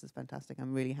 yes, this is fantastic.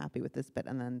 I'm really happy with this bit,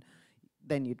 and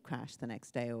then you'd crash the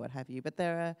next day or what have you. But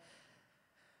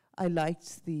I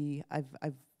liked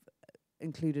I've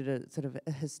included a sort of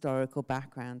a historical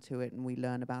background to it, and we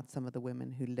learn about some of the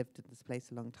women who lived in this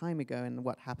place a long time ago and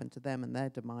what happened to them and their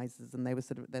demises, and they're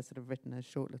sort of written as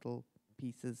short little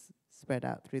pieces spread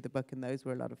out through the book, and those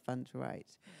were a lot of fun to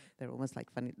write. They're almost like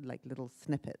funny, like little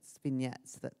snippets,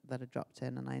 vignettes that are dropped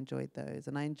in, and I enjoyed those.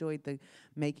 And I enjoyed the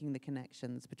making the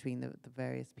connections between the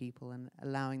various people and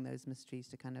allowing those mysteries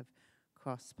to kind of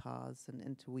cross paths and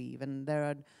interweave. And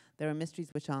there are mysteries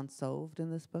which aren't solved in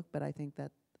this book, but I think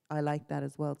that I like that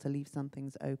as well, to leave some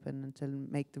things open and to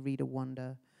make the reader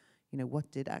wonder, what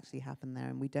did actually happen there,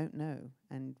 and we don't know,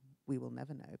 and we will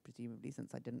never know, presumably,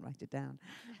 since I didn't write it down,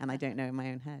 and I don't know in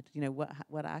my own head,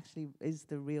 what actually is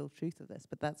the real truth of this.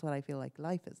 But that's what I feel like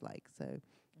life is like, so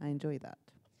I enjoy that.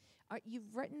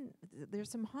 You've written, there's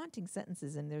some haunting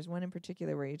sentences, and there's one in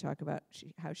particular where you talk about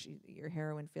how your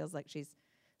heroine feels like she's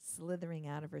slithering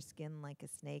out of her skin like a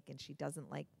snake, and she doesn't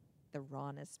like the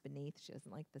rawness beneath. She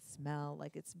doesn't like the smell.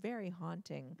 Like, it's very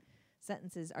haunting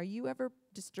sentences. Are you ever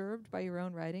disturbed by your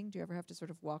own writing? Do you ever have to sort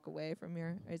of walk away from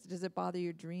does it bother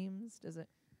your dreams? Does it?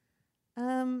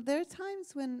 There are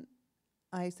times when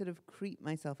I sort of creep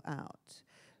myself out.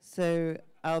 So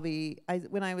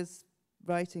when I was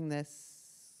writing this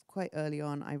quite early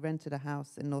on, I rented a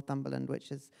house in Northumberland,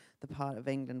 which is the part of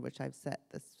England which I've set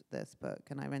this book,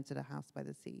 and I rented a house by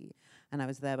the sea, and I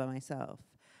was there by myself.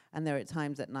 And there are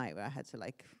times at night where I had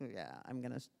to I'm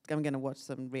gonna watch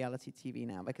some reality TV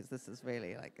now, because this is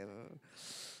really like,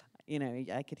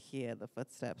 I could hear the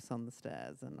footsteps on the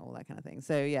stairs and all that kind of thing.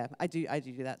 So yeah, I do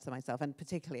that to myself, and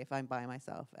particularly if I'm by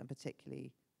myself, and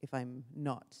particularly if I'm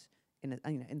not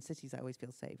in cities, I always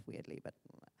feel safe, weirdly. But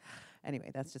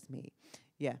anyway, that's just me.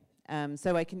 Yeah.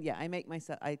 So I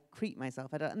creep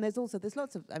myself out. And there's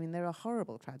lots of, there are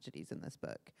horrible tragedies in this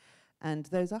book. And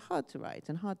those are hard to write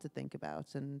and hard to think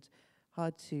about and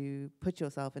hard to put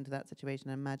yourself into that situation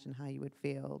and imagine how you would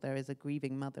feel. There is a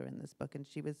grieving mother in this book, and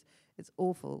it's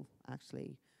awful,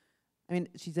 actually.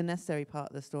 She's a necessary part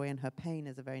of the story, and her pain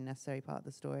is a very necessary part of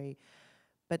the story.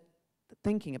 But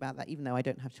thinking about that, even though I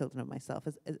don't have children of myself,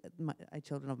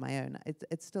 children of my own,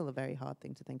 it's still a very hard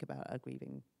thing to think about. A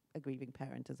grieving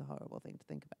parent is a horrible thing to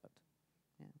think about.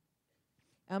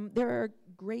 There are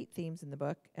great themes in the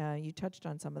book. You touched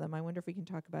on some of them. I wonder if we can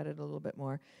talk about it a little bit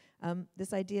more.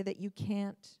 This idea that you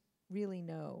can't really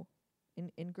know.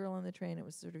 In Girl on the Train, it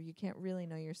was sort of, you can't really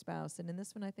know your spouse. And in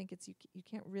this one, I think it's you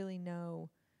can't really know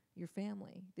your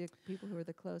family, the people who are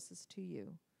the closest to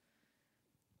you.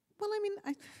 Well,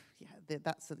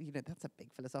 that's a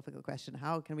big philosophical question.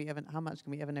 How much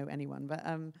can we ever know anyone? But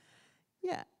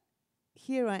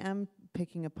here I am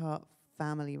picking apart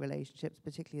family relationships,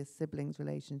 particularly a siblings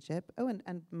relationship. Oh,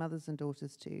 and mothers and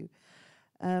daughters too.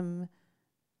 There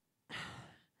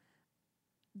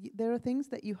are things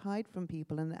that you hide from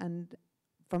people and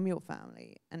from your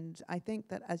family. And I think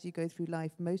that as you go through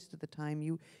life, most of the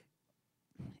time,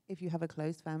 if you have a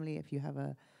close family, if you have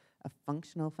a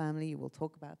functional family, you will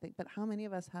talk about things. But how many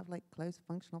of us have close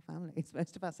functional families?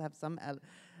 Most of us have some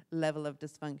level of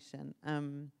dysfunction.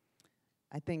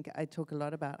 I think I talk a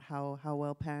lot about how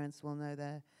well parents will know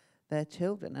their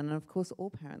children. And of course, all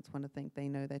parents want to think they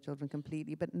know their children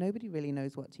completely, but nobody really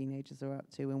knows what teenagers are up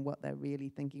to and what they're really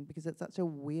thinking, because it's such a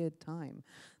weird time,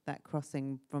 that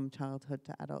crossing from childhood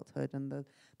to adulthood, and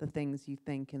the things you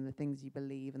think and the things you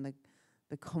believe and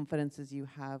the confidences you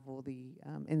have, or the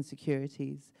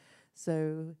insecurities.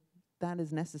 So that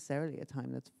is necessarily a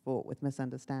time that's fraught with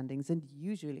misunderstandings, and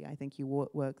usually I think you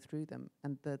work through them.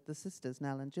 And the sisters,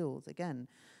 Nell and Jules, again,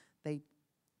 they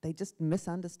just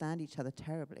misunderstand each other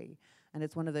terribly, and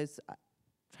it's one of those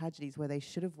tragedies where they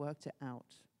should have worked it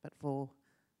out, but for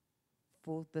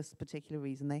this particular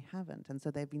reason they haven't, and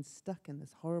so they've been stuck in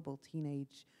this horrible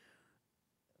teenage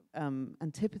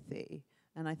antipathy.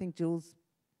 And I think Jules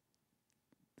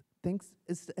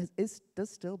does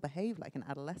still behave like an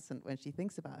adolescent when she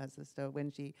thinks about her sister, when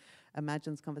she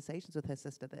imagines conversations with her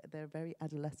sister. They're very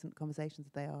adolescent conversations.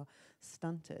 They are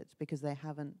stunted because they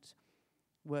haven't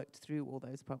worked through all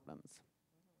those problems.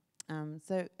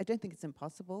 So I don't think it's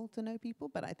impossible to know people,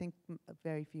 but I think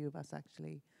very few of us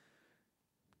actually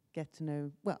get to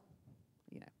know,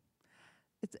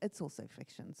 it's also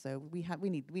fiction, so we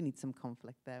need some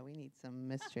conflict there. We need some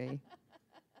mystery.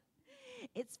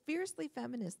 It's fiercely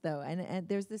feminist, though, and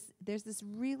there's this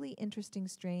really interesting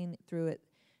strain through it,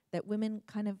 that women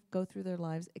kind of go through their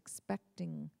lives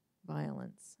expecting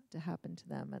violence to happen to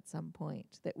them at some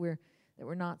point, that we're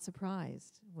not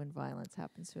surprised when violence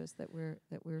happens to us, that we're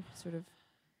sort of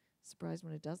surprised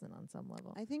when it doesn't on some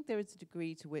level. I think there is a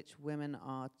degree to which women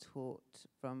are taught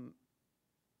from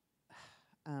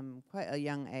quite a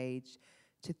young age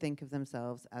to think of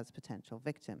themselves as potential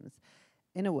victims.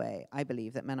 In a way, I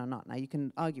believe that men are not. Now, you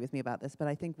can argue with me about this, but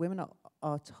I think women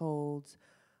are told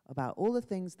about all the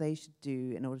things they should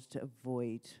do in order to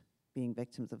avoid being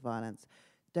victims of violence.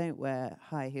 Don't wear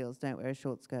high heels, don't wear a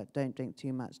short skirt, don't drink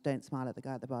too much, don't smile at the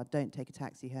guy at the bar, don't take a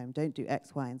taxi home, don't do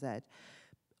X, Y, and Z.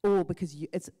 All because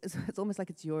it's almost like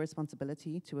it's your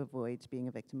responsibility to avoid being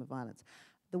a victim of violence.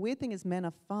 The weird thing is men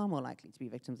are far more likely to be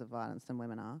victims of violence than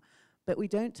women are, but we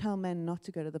don't tell men not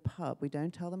to go to the pub, we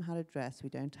don't tell them how to dress, we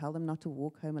don't tell them not to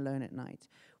walk home alone at night.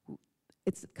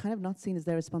 It's kind of not seen as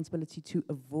their responsibility to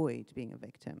avoid being a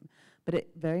victim, but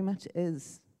it very much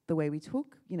is the way we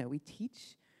talk. You know, we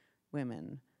teach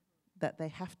women that they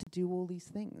have to do all these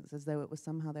things as though it was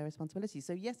somehow their responsibility.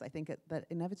 So yes, I think that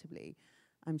inevitably,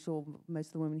 I'm sure most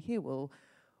of the women here will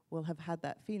have had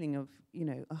that feeling of, you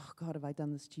know, oh God, have I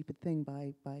done the stupid thing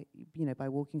by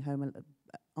walking home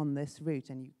on this route,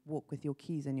 and you walk with your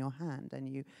keys in your hand and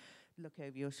you look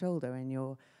over your shoulder and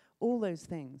you're all those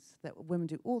things that women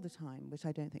do all the time, which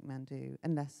I don't think men do,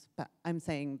 unless, but I'm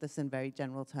saying this in very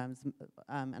general terms,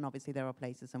 and obviously there are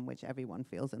places in which everyone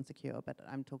feels insecure, but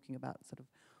I'm talking about sort of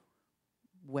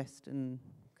Western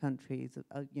countries,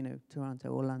 you know, Toronto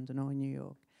or London or New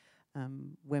York.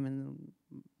 Women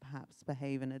perhaps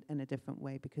behave in a different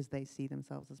way because they see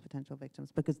themselves as potential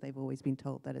victims, because they've always been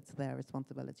told that it's their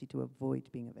responsibility to avoid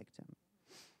being a victim.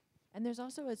 And there's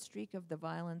also a streak of the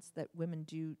violence that women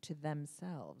do to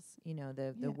themselves, you know,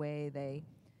 the way they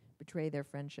betray their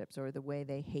friendships, or the way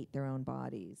they hate their own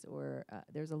bodies, or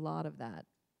there's a lot of that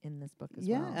in this book as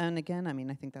well. Yeah, and again, I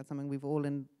mean, I think that's something we've all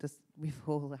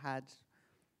had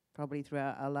probably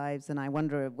throughout our lives, and I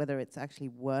wonder whether it's actually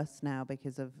worse now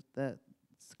because of the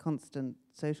constant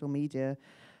social media,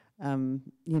 you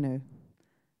know,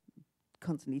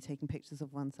 constantly taking pictures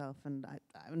of oneself, and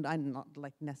I'm not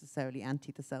like necessarily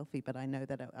anti the selfie, but I know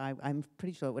that I'm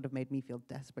pretty sure it would have made me feel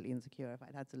desperately insecure if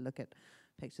I'd had to look at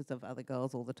pictures of other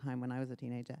girls all the time when I was a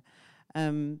teenager.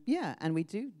 Yeah, and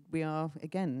we are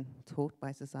again taught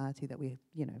by society that we,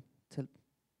 you know,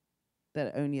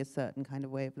 that only a certain kind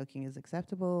of way of looking is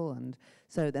acceptable, and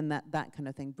so then that kind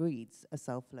of thing breeds a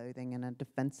self-loathing and a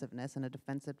defensiveness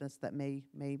that may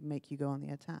make you go on the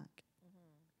attack.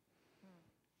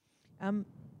 We're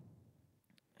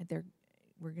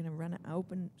going to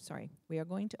we are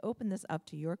going to open this up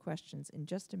to your questions in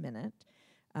just a minute,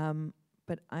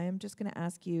 but I am just going to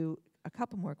ask you a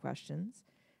couple more questions.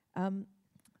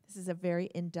 This is a very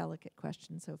indelicate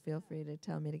question, so feel free to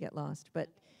tell me to get lost. But,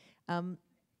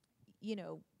 you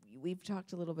know, we've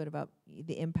talked a little bit about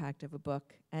the impact of a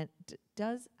book, and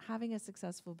does having a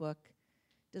successful book,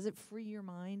 does it free your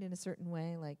mind in a certain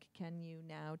way? Like, can you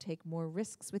now take more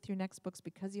risks with your next books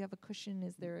because you have a cushion?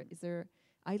 Is there?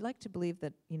 I'd like to believe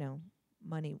that, you know,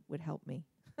 money would help me.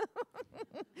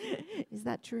 Is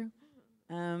that true?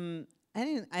 I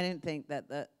don't think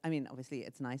that I mean, obviously,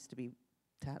 it's nice to be.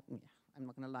 I'm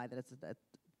not going to lie that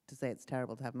to say it's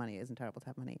terrible to have money. It isn't terrible to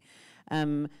have money.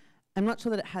 I'm not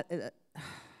sure that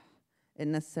it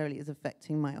necessarily is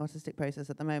affecting my artistic process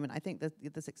at the moment. I think that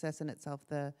the success in itself,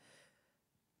 the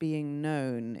being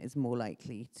known, is more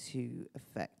likely to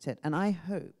affect it. And I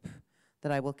hope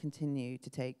that I will continue to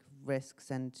take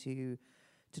risks and to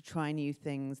try new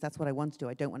things. That's what I want to do.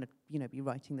 I don't want to, you know, be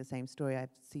writing the same story. I've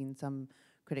seen some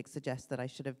critics suggest that I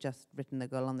should have just written The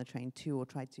Girl on the Train 2, or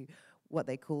tried to,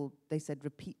 they said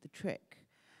repeat the trick.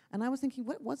 And I was thinking,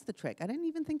 what was the trick? I didn't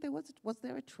even think was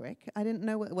there a trick? I didn't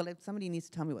know, well, if somebody needs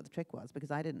to tell me what the trick was,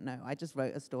 because I didn't know. I just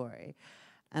wrote a story.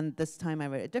 And this time I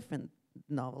wrote a different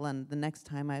novel, and the next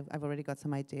time I've already got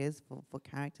some ideas for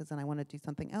characters, and I want to do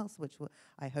something else, which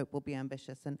I hope will be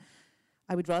ambitious. And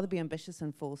I would rather be ambitious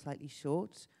and fall slightly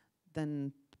short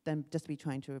than just be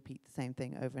trying to repeat the same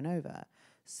thing over and over.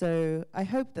 So I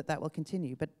hope that will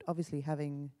continue, but obviously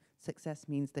having success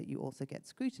means that you also get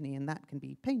scrutiny, and that can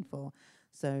be painful.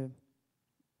 So,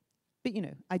 but you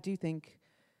know, I do think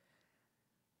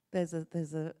there's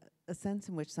a sense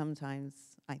in which sometimes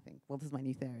I think, well, this is my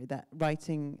new theory, that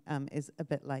writing is a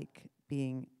bit like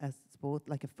being a sport,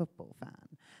 like a football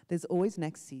fan. There's always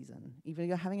next season. Even if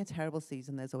you're having a terrible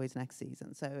season, there's always next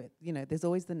season. So, you know, there's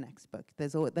always the next book.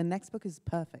 The next book is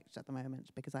perfect at the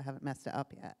moment because I haven't messed it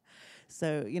up yet.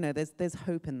 So, you know, there's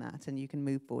hope in that, and you can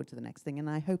move forward to the next thing. And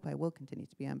I hope I will continue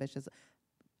to be ambitious.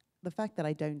 The fact that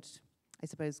I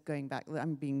suppose going back,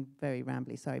 I'm being very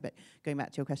rambly, sorry, but going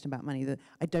back to your question about money, that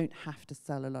I don't have to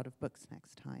sell a lot of books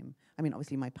next time. I mean,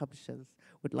 obviously my publishers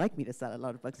would like me to sell a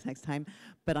lot of books next time,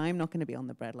 but I'm not going to be on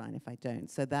the breadline if I don't.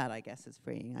 So that, I guess, is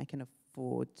freeing. I can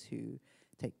afford to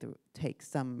take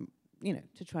some, you know,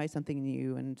 to try something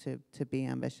new and to be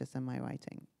ambitious in my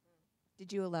writing.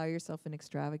 Did you allow yourself an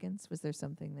extravagance? Was there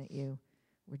something that you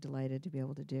were delighted to be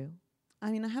able to do?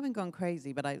 I mean, I haven't gone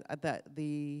crazy, but I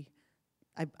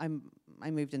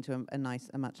moved into a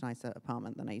much nicer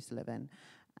apartment than I used to live in,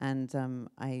 and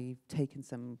I've taken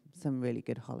some really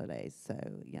good holidays. So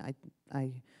yeah,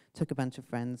 I took a bunch of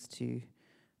friends to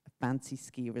a fancy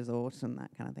ski resort and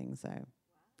that kind of thing. So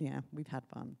yeah, we've had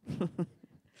fun.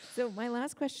 So my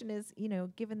last question is,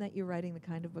 given that you're writing the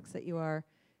kind of books that you are,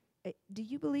 do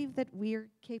you believe that we're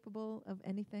capable of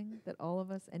anything? That all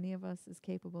of us, any of us, is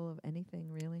capable of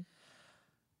anything, really?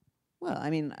 Well,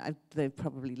 I mean, there are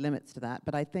probably limits to that,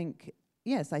 but I think,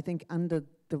 yes, I think under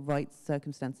the right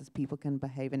circumstances, people can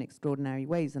behave in extraordinary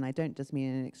ways, and I don't just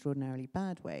mean in extraordinarily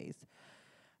bad ways.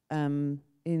 In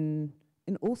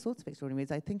all sorts of extraordinary ways.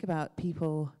 I think about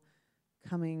people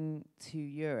coming to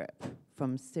Europe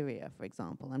from Syria, for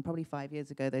example, and probably 5 years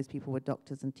ago, those people were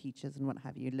doctors and teachers and what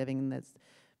have you, living in those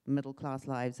middle-class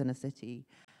lives in a city,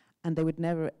 and they would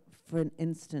never for an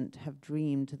instant have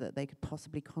dreamed that they could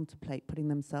possibly contemplate putting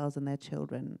themselves and their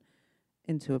children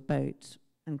into a boat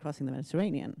and crossing the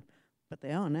Mediterranean. But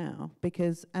they are now,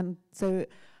 and so,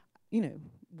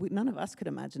 none of us could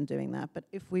imagine doing that, but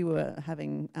if we were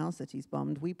having our cities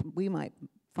bombed, we might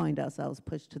find ourselves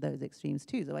pushed to those extremes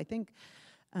too. So I think,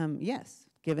 yes,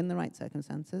 given the right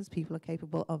circumstances, people are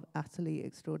capable of utterly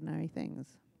extraordinary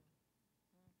things.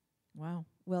 Wow.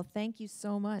 Well, thank you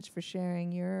so much for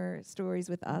sharing your stories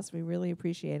with us. We really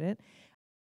appreciate it.